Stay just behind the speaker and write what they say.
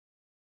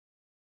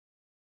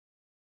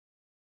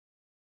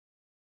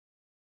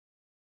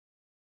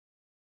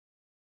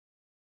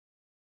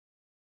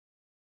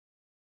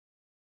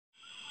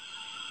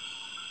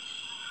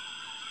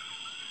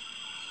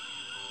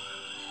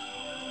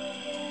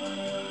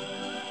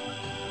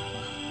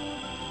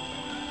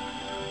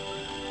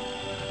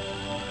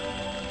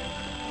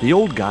The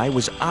old guy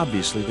was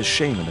obviously the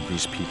shaman of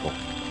these people.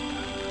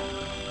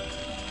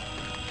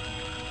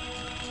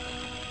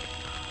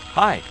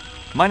 Hi,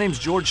 my name's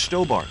George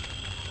Stobart.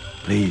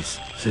 Please,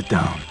 sit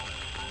down.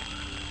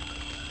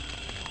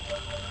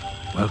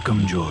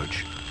 Welcome,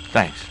 George.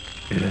 Thanks.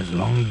 It has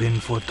long been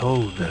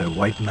foretold that a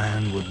white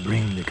man would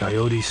bring the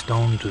coyote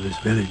stone to this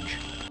village.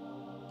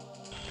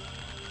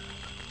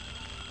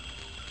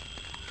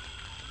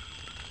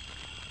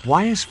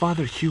 Why is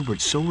Father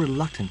Hubert so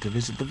reluctant to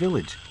visit the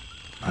village?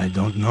 I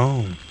don't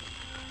know.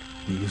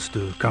 He used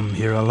to come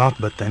here a lot,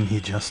 but then he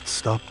just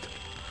stopped.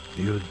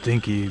 You'd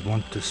think he'd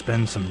want to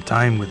spend some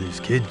time with his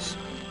kids.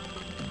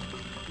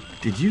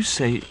 Did you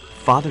say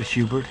Father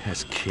Hubert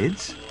has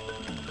kids?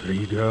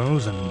 3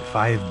 girls and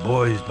 5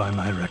 boys by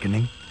my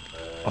reckoning.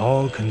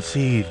 All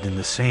conceived in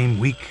the same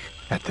week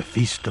at the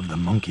Feast of the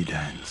Monkey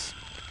Dance.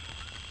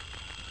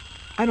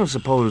 I don't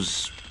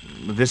suppose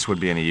this would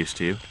be any use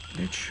to you.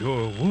 It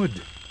sure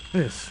would.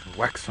 This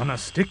wax on a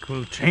stick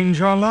will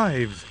change our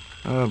lives.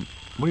 What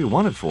do you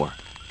want it for?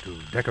 To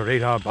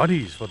decorate our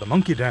bodies for the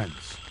monkey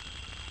dance.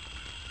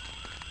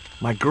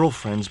 My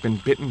girlfriend's been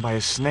bitten by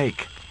a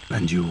snake.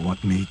 And you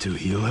want me to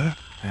heal her?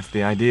 That's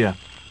the idea.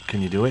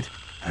 Can you do it?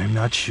 I'm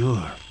not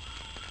sure.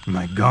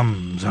 My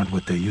gums aren't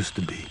what they used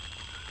to be.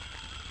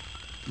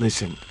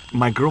 Listen,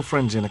 my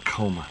girlfriend's in a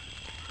coma.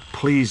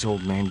 Please,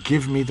 old man,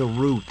 give me the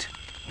root.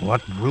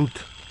 What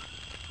root?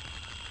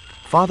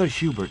 Father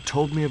Hubert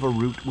told me of a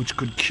root which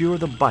could cure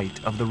the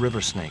bite of the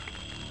river snake.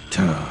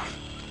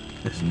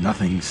 There's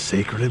nothing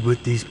sacred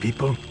with these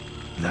people.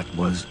 That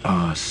was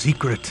our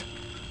secret,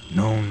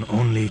 known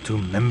only to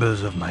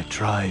members of my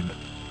tribe.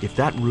 If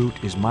that root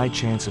is my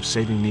chance of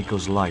saving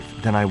Nico's life,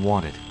 then I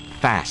want it.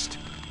 Fast.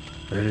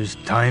 There is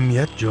time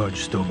yet, George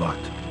Stobart.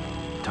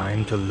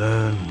 Time to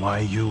learn why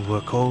you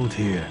were called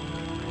here.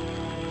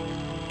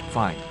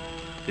 Fine.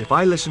 If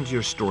I listen to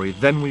your story,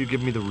 then will you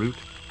give me the root?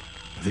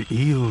 The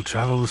eel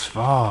travels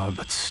far,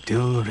 but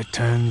still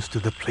returns to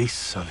the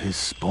place of his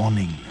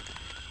spawning.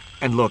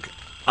 And look,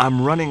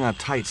 I'm running a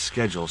tight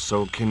schedule,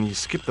 so can you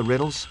skip the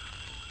riddles?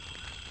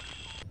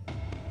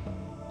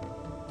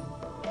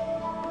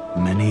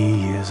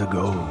 Many years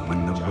ago,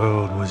 when the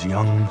world was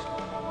young,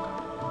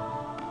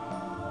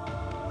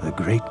 the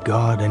great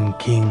god and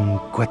king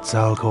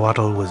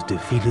Quetzalcoatl was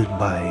defeated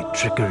by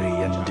trickery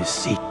and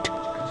deceit.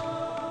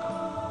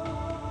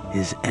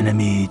 His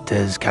enemy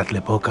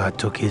Tezcatlipoca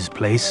took his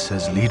place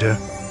as leader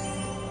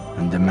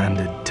and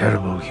demanded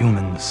terrible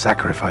human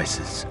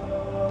sacrifices.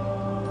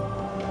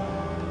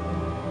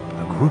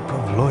 A group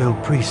of loyal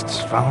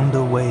priests found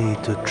a way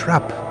to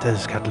trap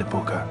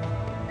Tezcatlipoca.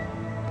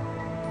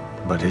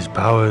 But his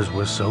powers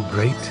were so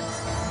great,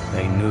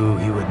 they knew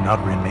he would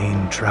not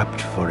remain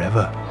trapped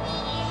forever.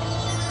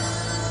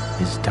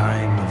 His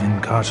time of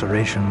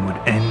incarceration would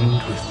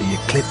end with the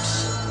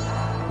eclipse,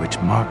 which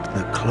marked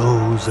the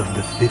close of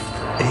the 5th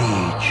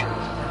age.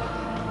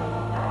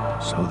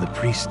 So the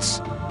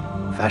priests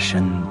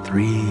fashioned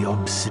 3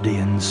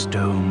 obsidian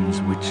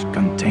stones which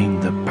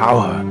contained the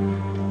power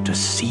to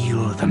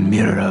seal the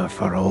mirror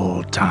for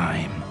all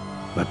time.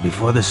 But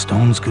before the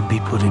stones could be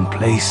put in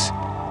place,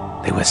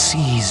 they were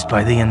seized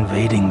by the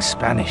invading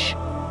Spanish.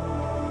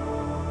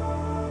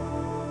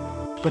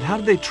 But how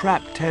did they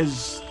trap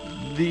Tez,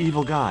 the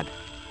evil god?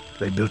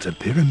 They built a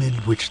pyramid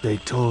which they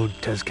told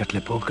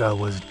Tezcatlipoca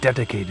was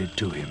dedicated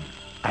to him.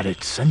 At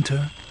its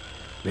center,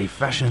 they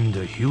fashioned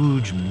a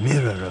huge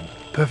mirror of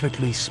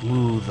perfectly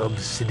smooth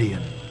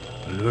obsidian.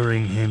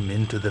 Luring him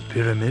into the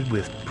pyramid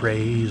with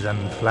praise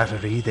and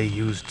flattery, they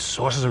used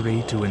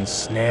sorcery to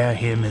ensnare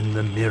him in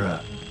the mirror.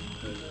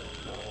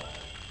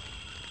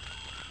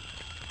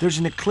 There's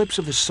an eclipse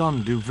of the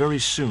sun due very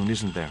soon,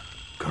 isn't there?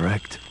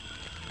 Correct.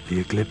 The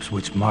eclipse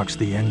which marks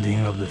the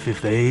ending of the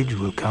 5th age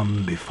will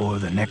come before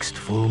the next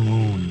full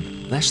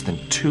moon. Less than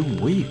 2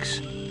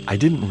 weeks. I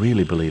didn't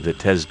really believe that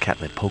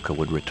Tezcatlipoca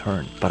would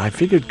return, but I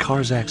figured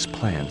Karzak's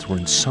plans were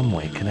in some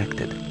way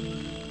connected.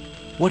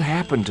 What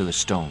happened to the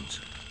stones?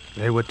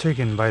 They were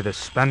taken by the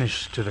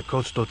Spanish to the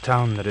coastal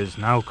town that is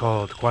now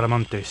called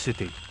Quaramonte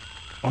City.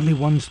 Only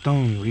 1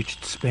 stone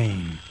reached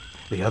Spain.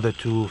 The other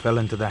 2 fell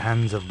into the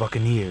hands of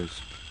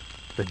buccaneers.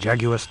 The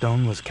Jaguar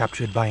stone was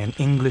captured by an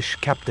English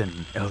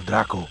captain, El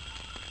Draco.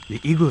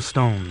 The Eagle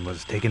stone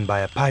was taken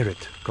by a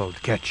pirate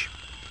called Ketch.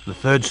 The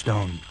 3rd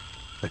stone,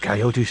 the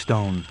Coyote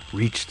stone,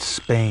 reached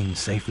Spain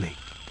safely.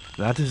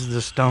 That is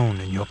the stone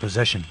in your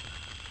possession.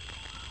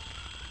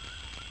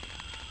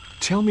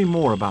 Tell me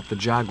more about the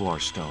Jaguar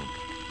stone.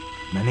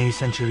 Many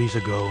centuries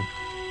ago,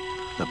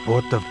 the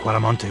port of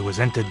Quaramonte was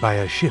entered by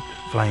a ship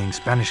flying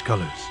Spanish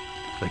colors.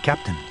 The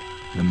captain,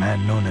 the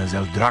man known as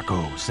El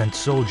Draco, sent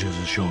soldiers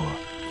ashore.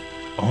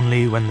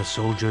 Only when the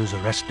soldiers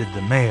arrested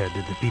the mayor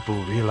did the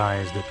people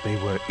realize that they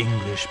were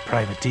English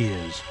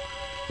privateers.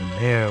 The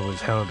mayor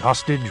was held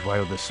hostage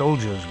while the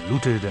soldiers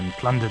looted and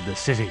plundered the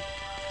city.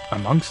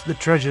 Amongst the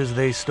treasures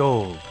they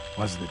stole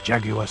was the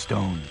Jaguar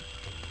stone.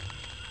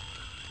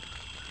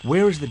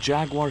 Where is the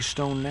Jaguar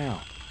stone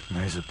now?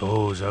 I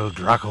suppose El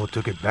Draco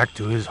took it back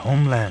to his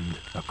homeland,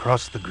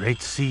 across the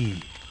Great Sea.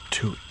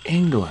 To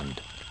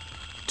England?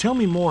 Tell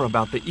me more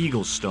about the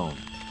Eagle Stone.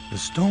 The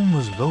stone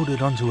was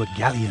loaded onto a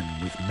galleon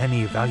with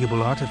many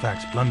valuable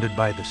artifacts plundered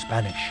by the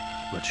Spanish.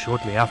 But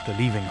shortly after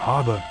leaving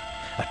harbor,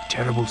 a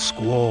terrible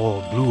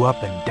squall blew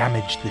up and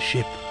damaged the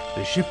ship.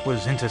 The ship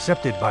was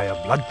intercepted by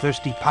a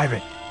bloodthirsty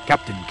pirate,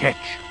 Captain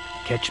Ketch.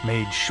 Ketch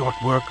made short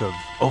work of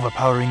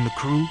overpowering the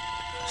crew,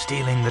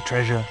 stealing the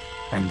treasure,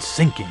 and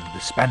sinking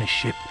the Spanish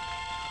ship.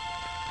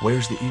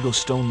 Where's the Eagle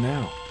Stone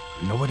now?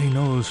 Nobody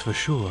knows for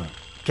sure.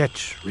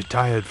 Ketch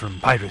retired from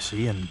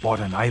piracy and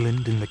bought an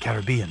island in the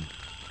Caribbean.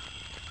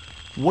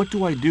 What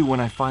do I do when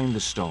I find the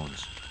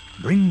stones?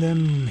 Bring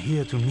them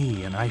here to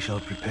me and I shall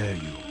prepare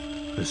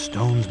you. The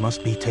stones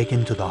must be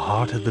taken to the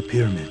heart of the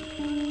pyramid.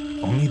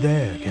 Only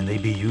there can they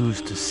be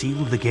used to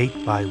seal the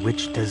gate by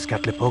which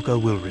Tezcatlipoca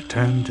will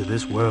return to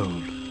this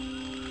world.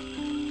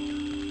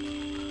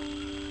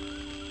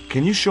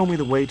 Can you show me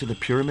the way to the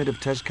pyramid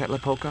of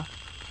Tezcatlipoca?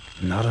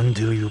 Not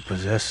until you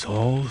possess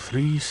all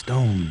 3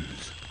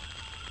 stones.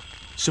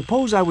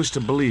 Suppose I was to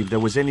believe there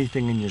was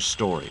anything in your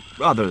story,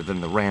 other than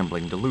the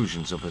rambling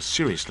delusions of a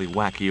seriously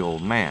wacky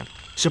old man.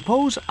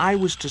 Suppose I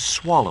was to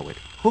swallow it,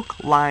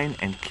 hook, line,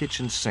 and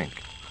kitchen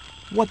sink.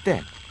 What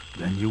then?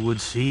 Then you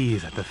would see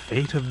that the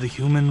fate of the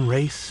human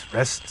race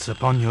rests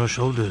upon your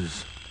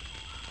shoulders.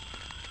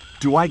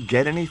 Do I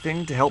get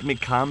anything to help me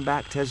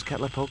combat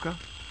Tezcatlipoca?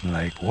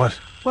 Like what?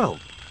 Well,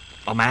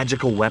 a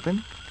magical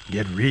weapon?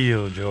 Get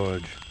real,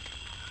 George.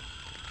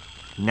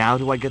 Now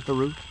do I get the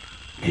root?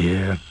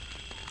 Here,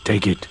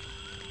 take it.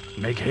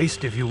 Make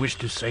haste if you wish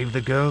to save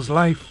the girl's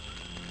life.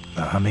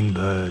 The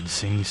hummingbird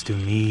sings to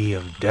me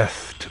of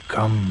death to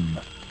come.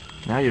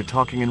 Now you're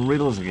talking in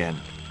riddles again.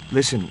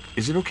 Listen,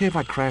 is it okay if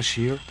I crash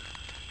here?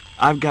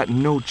 I've got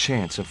no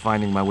chance of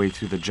finding my way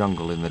through the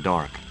jungle in the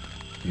dark.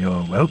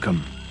 You're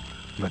welcome,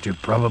 but you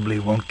probably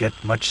won't get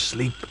much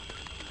sleep.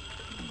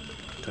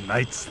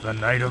 Tonight's the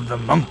night of the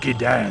monkey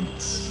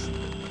dance.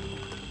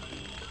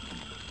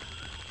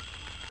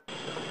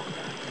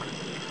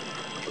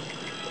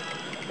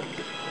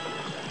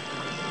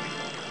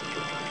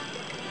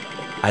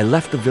 I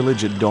left the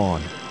village at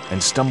dawn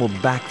and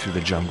stumbled back through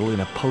the jungle in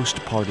a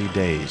post-party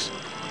daze.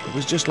 It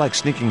was just like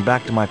sneaking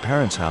back to my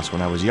parents' house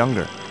when I was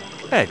younger.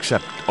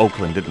 Except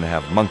Oakland didn't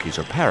have monkeys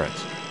or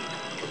parrots.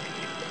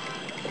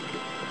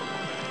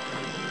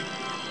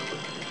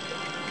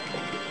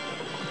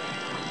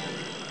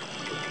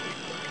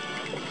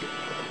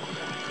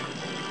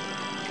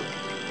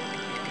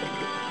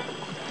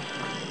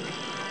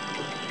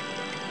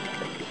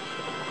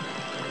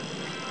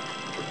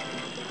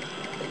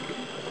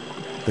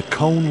 The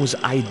cone was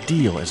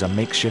ideal as a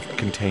makeshift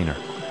container.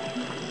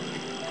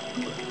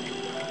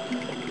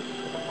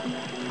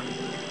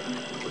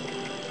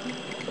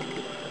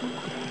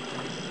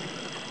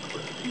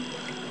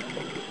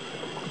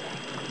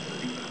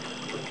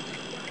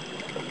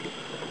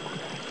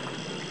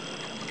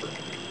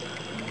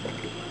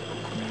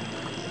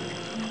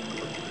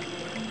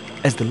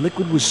 As the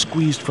liquid was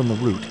squeezed from the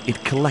root,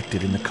 it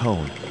collected in the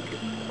cone.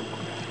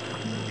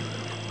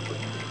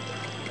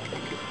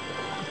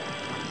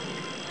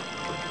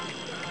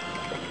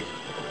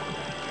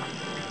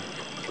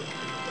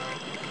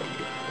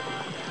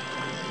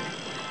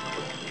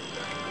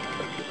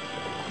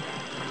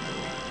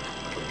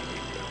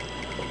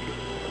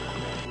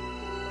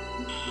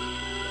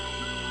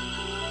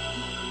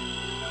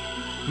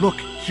 Look,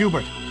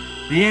 Hubert,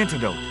 the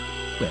antidote.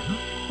 Well,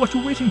 what are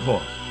you waiting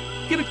for?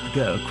 Give it to the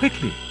girl,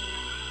 quickly.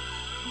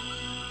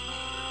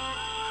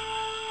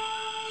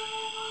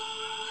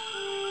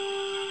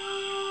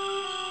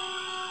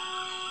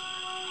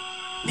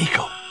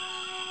 Nico.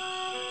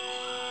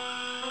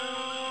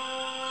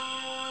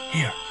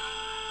 Here,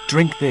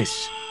 drink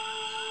this.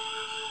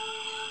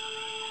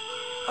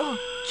 Oh,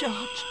 George,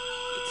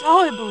 it's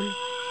horrible.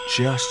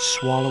 Just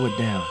swallow it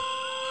down.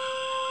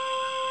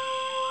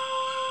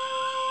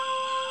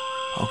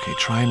 Okay,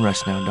 try and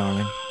rest now,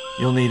 darling.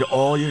 You'll need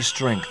all your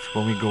strength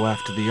when we go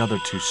after the other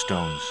 2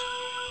 stones.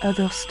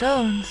 Other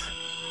stones?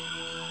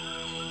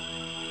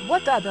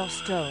 What other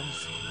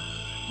stones?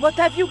 What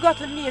have you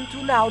gotten me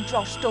into now,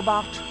 George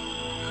Stobart?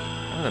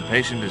 Well, the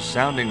patient is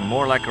sounding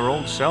more like her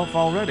old self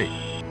already.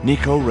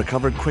 Nico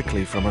recovered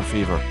quickly from her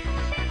fever.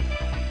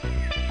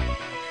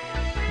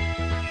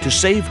 To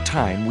save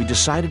time, we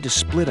decided to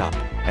split up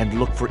and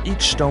look for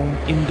each stone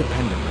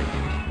independently.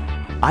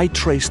 I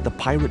traced the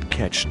pirate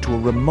Ketch to a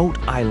remote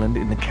island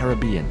in the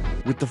Caribbean.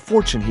 With the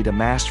fortune he'd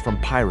amassed from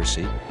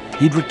piracy,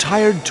 he'd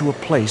retired to a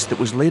place that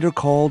was later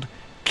called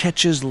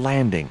Ketch's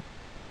Landing.